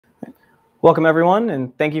Welcome, everyone,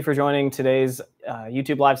 and thank you for joining today's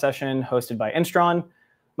YouTube live session hosted by Instron.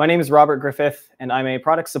 My name is Robert Griffith, and I'm a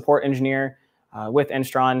product support engineer with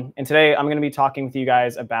Instron. And today I'm going to be talking with you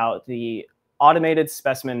guys about the automated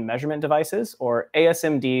specimen measurement devices, or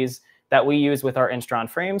ASMDs, that we use with our Instron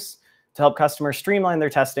frames to help customers streamline their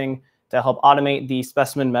testing, to help automate the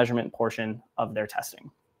specimen measurement portion of their testing.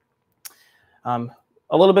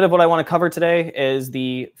 A little bit of what I want to cover today is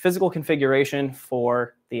the physical configuration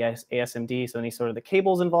for the ASMD, so any sort of the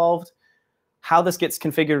cables involved, how this gets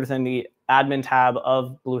configured within the admin tab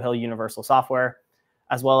of Bluehill Universal software,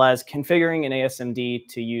 as well as configuring an ASMD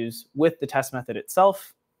to use with the test method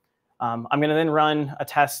itself. I'm going to then run a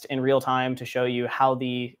test in real time to show you how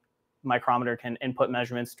the micrometer can input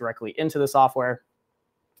measurements directly into the software.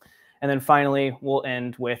 And then finally, we'll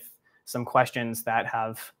end with some questions that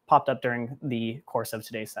have popped up during the course of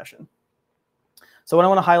today's session. So what I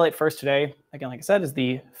want to highlight first today, again, like I said, is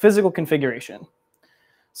the physical configuration.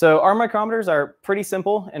 So our micrometers are pretty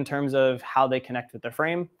simple in terms of how they connect with the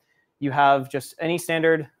frame. You have just any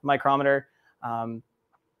standard micrometer, and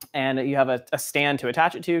you have a stand to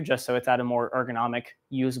attach it to, just so it's at a more ergonomic,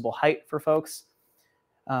 usable height for folks.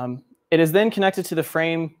 It is then connected to the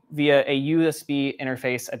frame via a USB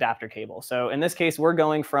interface adapter cable. So in this case, we're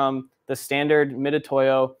going from the standard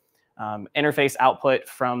Mitutoyo interface output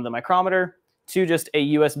from the micrometer to just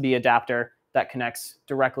a USB adapter that connects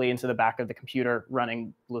directly into the back of the computer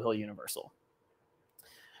running Bluehill Universal.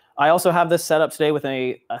 I also have this set up today with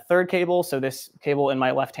a third cable. So this cable in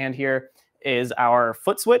my left hand here is our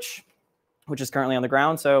foot switch, which is currently on the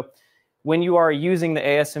ground. So when you are using the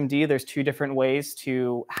ASMD, there's two different ways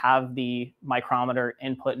to have the micrometer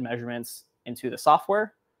input measurements into the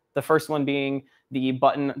software. The first one being the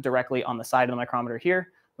button directly on the side of the micrometer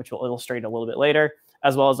here, which we'll illustrate a little bit later,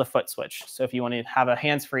 as well as a foot switch. So if you want to have a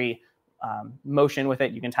hands-free motion with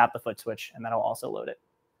it, you can tap the foot switch, and that'll also load it.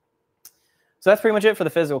 So that's pretty much it for the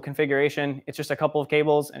physical configuration. It's just a couple of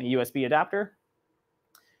cables and a USB adapter.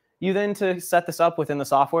 You then, to set this up within the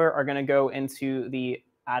software, are going to go into the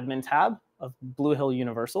admin tab of Bluehill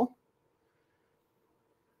Universal.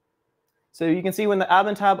 So you can see when the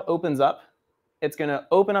admin tab opens up, it's going to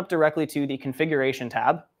open up directly to the configuration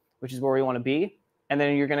tab, which is where we want to be. And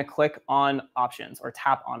then you're going to click on options or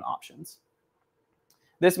tap on options.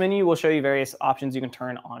 This menu will show you various options you can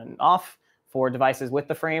turn on and off for devices with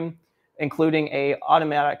the frame, including a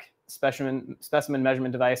automatic specimen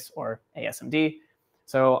measurement device, or ASMD.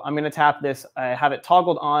 So I'm going to tap this, I have it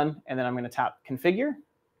toggled on, and then I'm going to tap configure.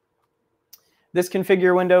 This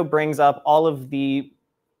configure window brings up all of the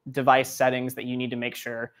device settings that you need to make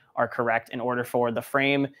sure are correct in order for the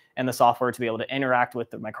frame and the software to be able to interact with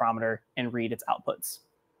the micrometer and read its outputs.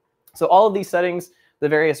 So all of these settings, the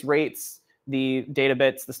various rates, the data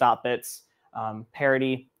bits, the stop bits,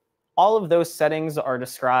 parity, all of those settings are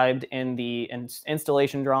described in the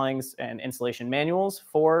installation drawings and installation manuals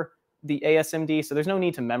for the ASMD. So there's no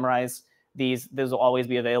need to memorize these. Those will always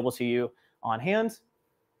be available to you on hand.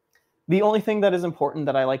 The only thing that is important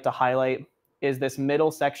that I like to highlight is this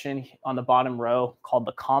middle section on the bottom row called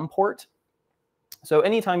the COM port. So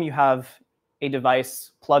anytime you have a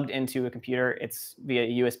device plugged into a computer, it's via a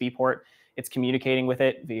USB port, it's communicating with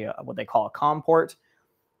it via what they call a COM port.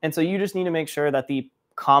 And so you just need to make sure that the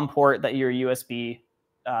COM port that your USB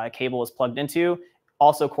cable is plugged into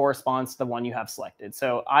also corresponds to the one you have selected.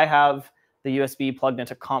 So I have the USB plugged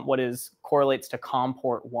into correlates to COM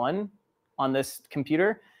port 1 on this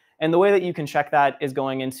computer. And the way that you can check that is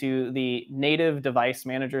going into the native device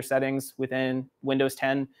manager settings within Windows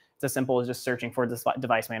 10. It's as simple as just searching for this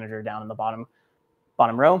device manager down in the bottom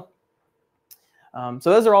row.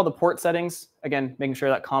 So those are all the port settings. Again, making sure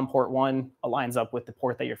that COM port 1 aligns up with the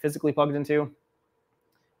port that you're physically plugged into.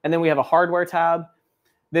 And then we have a hardware tab.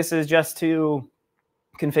 This is just to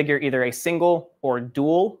configure either a single or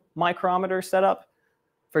dual micrometer setup.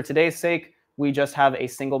 For today's sake, we just have a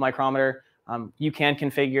single micrometer. You can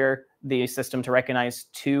configure the system to recognize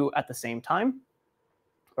two at the same time.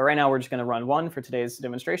 But right now, we're just going to run one for today's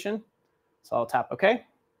demonstration. So I'll tap OK.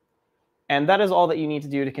 And that is all that you need to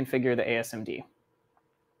do to configure the ASMD.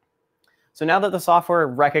 So now that the software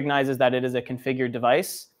recognizes that it is a configured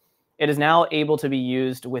device, it is now able to be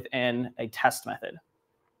used within a test method.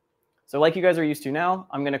 So like you guys are used to now,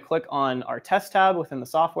 I'm going to click on our test tab within the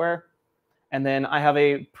software. And then I have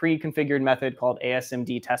a pre-configured method called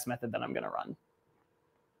ASMD test method that I'm going to run.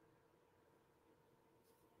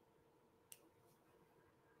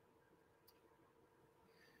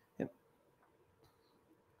 Yep.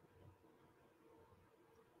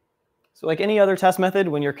 So like any other test method,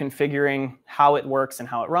 when you're configuring how it works and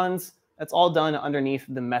how it runs, that's all done underneath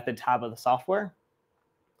the method tab of the software.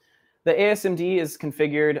 The ASMD is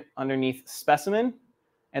configured underneath Specimen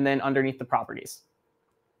and then underneath the properties.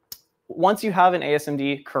 Once you have an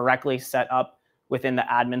ASMD correctly set up within the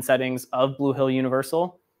admin settings of Bluehill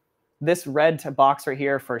Universal, this red box right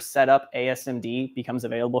here for Setup ASMD becomes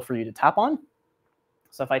available for you to tap on.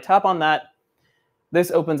 So if I tap on that, this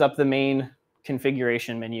opens up the main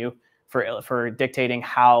configuration menu for dictating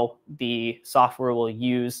how the software will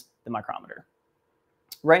use the micrometer.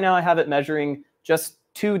 Right now I have it measuring just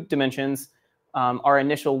 2 dimensions, our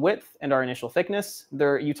initial width and our initial thickness.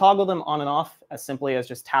 You toggle them on and off as simply as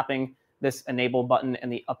just tapping this enable button in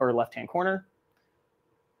the upper left-hand corner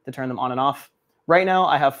to turn them on and off. Right now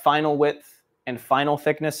I have final width and final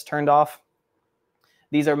thickness turned off.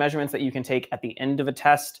 These are measurements that you can take at the end of a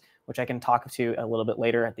test, which I can talk to a little bit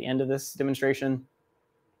later at the end of this demonstration.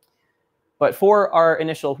 But for our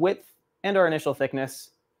initial width and our initial thickness,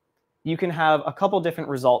 you can have a couple different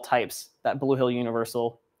result types that Bluehill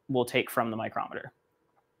Universal will take from the micrometer.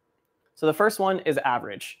 So the first one is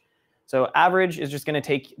average. So average is just going to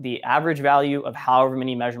take the average value of however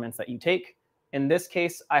many measurements that you take. In this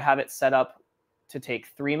case, I have it set up to take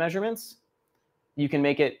 3 measurements. You can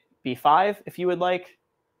make it be 5 if you would like.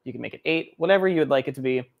 You can make it 8, whatever you would like it to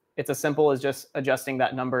be. It's as simple as just adjusting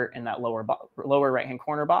that number in that lower right-hand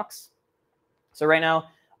corner box. So right now,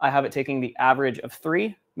 I have it taking the average of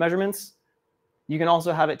 3 measurements. You can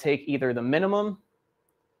also have it take either the minimum,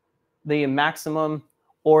 the maximum,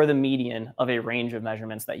 or the median of a range of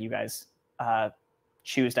measurements that you guys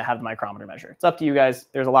choose to have the micrometer measure. It's up to you guys.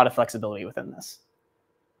 There's a lot of flexibility within this.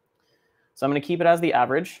 So I'm going to keep it as the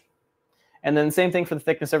average. And then same thing for the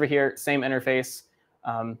thickness over here, same interface,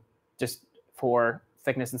 just for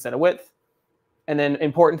thickness instead of width. And then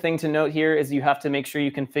important thing to note here is you have to make sure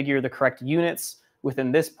you configure the correct units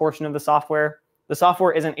within this portion of the software. The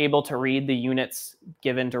software isn't able to read the units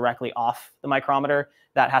given directly off the micrometer.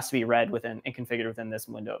 That has to be read within and configured within this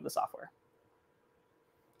window of the software.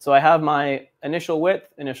 So I have my initial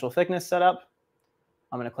width, initial thickness set up.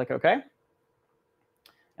 I'm going to click OK. And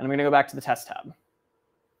I'm going to go back to the test tab.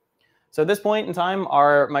 So at this point in time,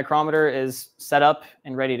 our micrometer is set up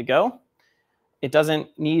and ready to go. It doesn't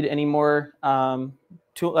need any more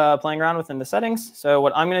playing around within the settings. So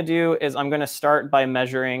what I'm going to do is I'm going to start by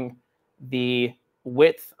measuring the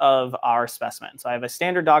width of our specimen. So I have a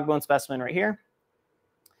standard dog bone specimen right here.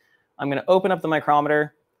 I'm going to open up the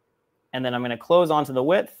micrometer, and then I'm going to close onto the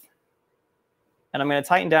width. And I'm going to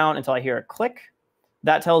tighten down until I hear a click.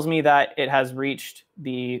 That tells me that it has reached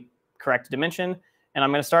the correct dimension. And I'm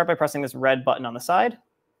going to start by pressing this red button on the side.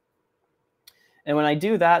 And when I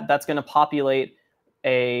do that, that's going to populate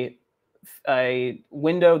a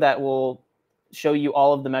window that will show you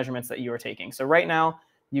all of the measurements that you are taking. So right now,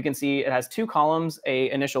 you can see it has 2 columns, an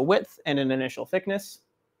initial width and an initial thickness.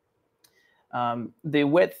 The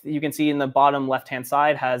width, you can see in the bottom left-hand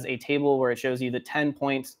side, has a table where it shows you the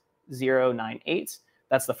 10.098.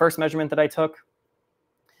 That's the first measurement that I took.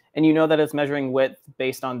 And you know that it's measuring width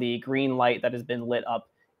based on the green light that has been lit up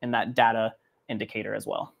in that data indicator as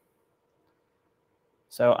well.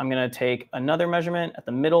 So I'm going to take another measurement at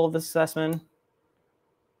the middle of the specimen,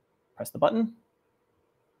 press the button.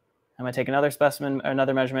 I'm going to take another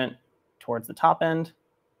measurement towards the top end,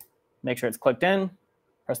 make sure it's clicked in,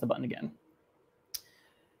 press the button again.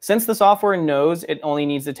 Since the software knows it only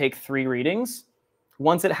needs to take 3 readings,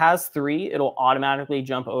 once it has 3, it'll automatically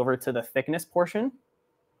jump over to the thickness portion,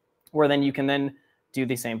 where then you can then do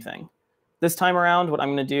the same thing. This time around, what I'm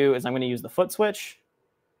going to do is I'm going to use the foot switch.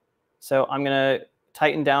 So I'm going to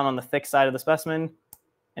tighten down on the thick side of the specimen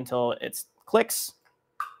until it clicks,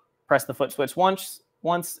 press the foot switch once,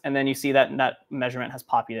 and then you see that that measurement has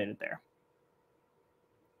populated there.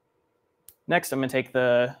 Next, I'm going to take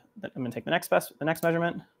the next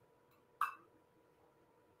measurement,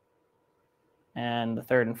 and the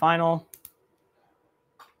third and final,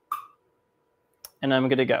 and I'm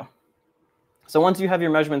good to go. So once you have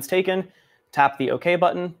your measurements taken, tap the OK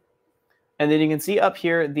button. And then you can see up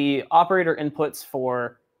here the operator inputs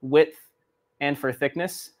for width and for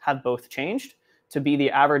thickness have both changed to be the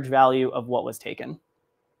average value of what was taken.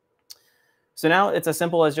 So now it's as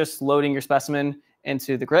simple as just loading your specimen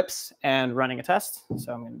into the grips and running a test.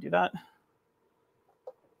 So I'm going to do that.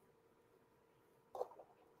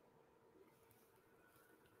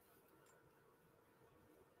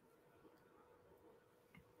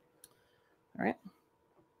 All right.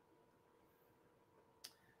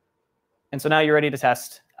 And so now you're ready to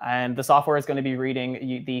test. And the software is going to be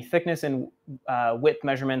reading the thickness and width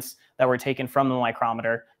measurements that were taken from the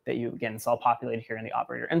micrometer that you, again, saw populated here in the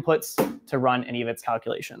operator inputs to run any of its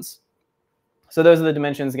calculations. So those are the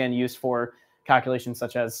dimensions, again, used for calculations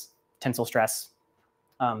such as tensile stress,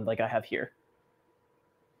 like I have here.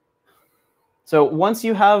 So once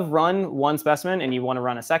you have run one specimen and you want to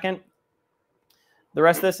run a second, the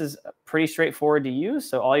rest of this is pretty straightforward to use.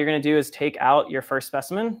 So all you're going to do is take out your first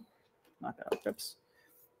specimen, knock that out, oops.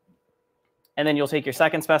 And then you'll take your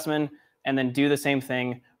second specimen and then do the same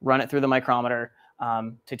thing, run it through the micrometer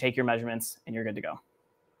to take your measurements, and you're good to go.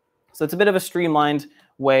 So it's a bit of a streamlined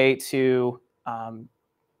way to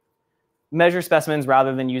measure specimens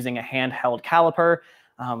rather than using a handheld caliper.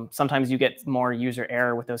 Sometimes you get more user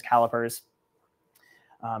error with those calipers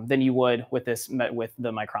than you would with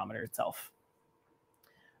the micrometer itself.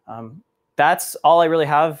 That's all I really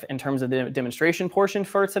have in terms of the demonstration portion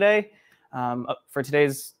for today. For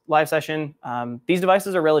today's live session, these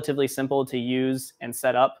devices are relatively simple to use and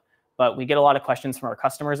set up, but we get a lot of questions from our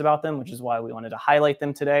customers about them, which is why we wanted to highlight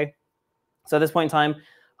them today. So at this point in time,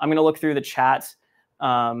 I'm going to look through the chat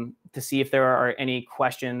to see if there are any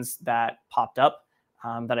questions that popped up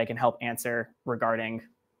that I can help answer regarding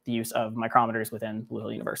the use of micrometers within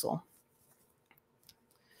Bluehill Universal.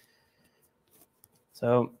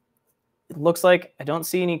 So it looks like I don't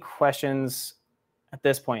see any questions at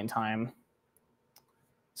this point in time.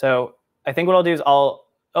 So I think what I'll do is oh,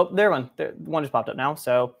 one just popped up now.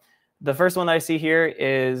 So the first one that I see here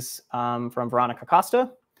is from Veronica Costa.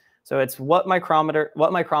 So it's what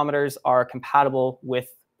micrometers are compatible with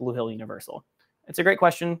Bluehill Universal? It's a great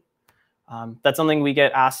question. That's something we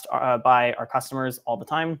get asked by our customers all the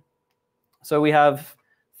time. So we have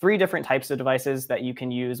 3 different types of devices that you can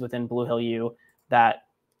use within Bluehill U that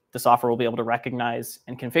the software will be able to recognize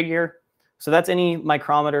and configure. So that's any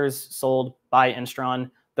micrometers sold by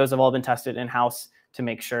Instron. Those have all been tested in-house to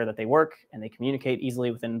make sure that they work and they communicate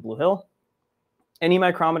easily within Bluehill. Any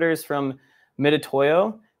micrometers from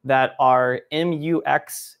Mitutoyo that are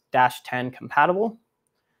MUX-10 compatible,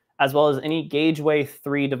 as well as any Gauge-Way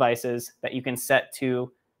 3 devices that you can set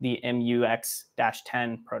to the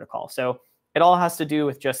MUX-10 protocol. So it all has to do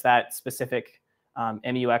with just that specific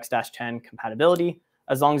MUX-10 compatibility.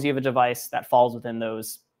 As long as you have a device that falls within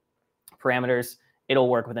those parameters, it'll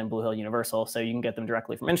work within Bluehill Universal. So you can get them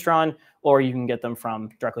directly from Instron, or you can get them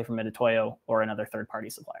directly from Mitutoyo or another third-party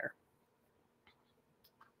supplier.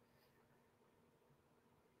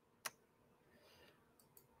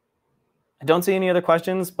 I don't see any other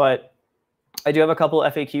questions, but I do have a couple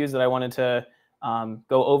FAQs that I wanted to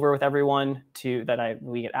go over with everyone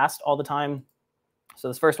we get asked all the time. So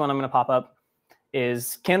this first one I'm going to pop up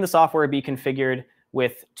is, can the software be configured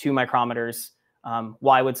with 2 micrometers?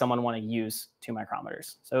 Why would someone want to use 2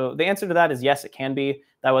 micrometers? So the answer to that is yes, it can be.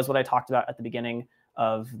 That was what I talked about at the beginning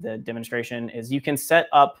of the demonstration, is you can set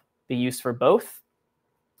up the use for both.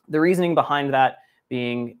 The reasoning behind that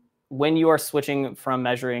being, when you are switching from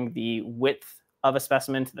measuring the width of a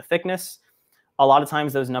specimen to the thickness, a lot of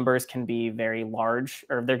times those numbers can be very large,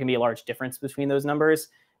 or there can be a large difference between those numbers.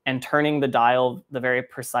 And turning the dial, the very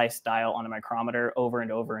precise dial on a micrometer over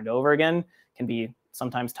and over and over again can be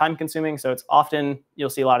sometimes time consuming. So it's often, you'll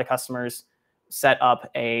see a lot of customers set up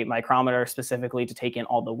a micrometer specifically to take in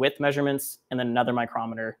all the width measurements, and then another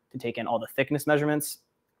micrometer to take in all the thickness measurements.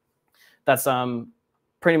 That's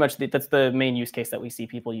pretty much that's the main use case that we see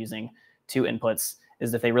people using 2 inputs,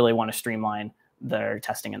 is if they really want to streamline their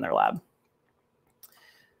testing in their lab.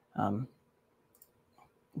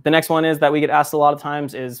 The next one is that we get asked a lot of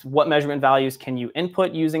times is, what measurement values can you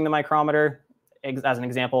input using the micrometer? As an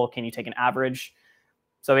example, can you take an average?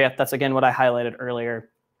 So yeah, that's again what I highlighted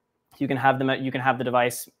earlier. You can have the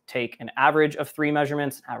device take an average of 3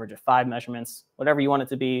 measurements, an average of 5 measurements, whatever you want it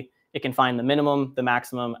to be. It can find the minimum, the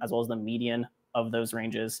maximum, as well as the median of those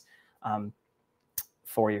ranges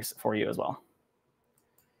for you as well.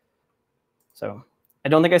 So I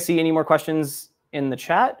don't think I see any more questions in the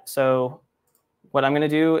chat. So what I'm going to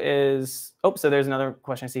do is, so there's another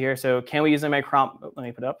question I see here. So can we use let me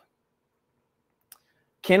put it up.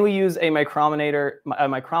 Can we use a micrometer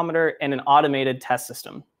and an automated test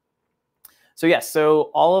system? So yes,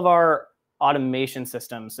 so all of our automation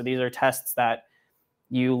systems, so these are tests that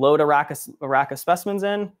you load a rack of specimens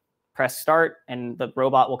in, press start, and the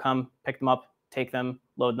robot will come, pick them up, take them,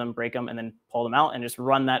 load them, break them, and then pull them out, and just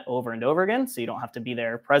run that over and over again, so you don't have to be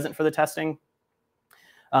there present for the testing.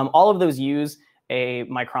 All of those use a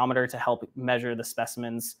micrometer to help measure the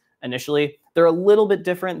specimens initially. They're a little bit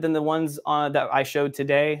different than the ones that I showed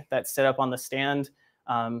today that sit up on the stand.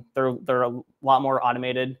 They're a lot more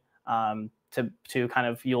automated to kind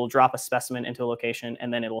of, you'll drop a specimen into a location,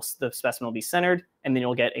 and then the specimen will be centered, and then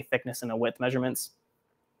you'll get a thickness and a width measurements.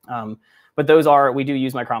 But we do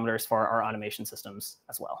use micrometers for our automation systems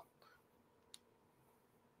as well.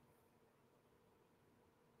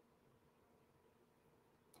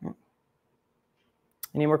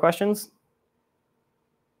 Any more questions?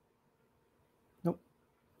 Nope.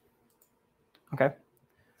 OK.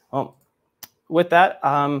 Well, with that,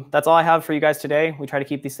 that's all I have for you guys today. We try to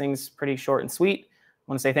keep these things pretty short and sweet. I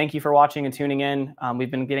want to say thank you for watching and tuning in.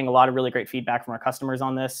 We've been getting a lot of really great feedback from our customers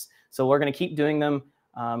on this. So we're going to keep doing them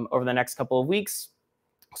over the next couple of weeks.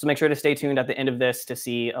 So make sure to stay tuned at the end of this to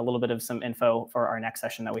see a little bit of some info for our next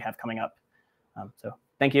session that we have coming up. So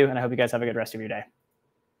thank you, and I hope you guys have a good rest of your day.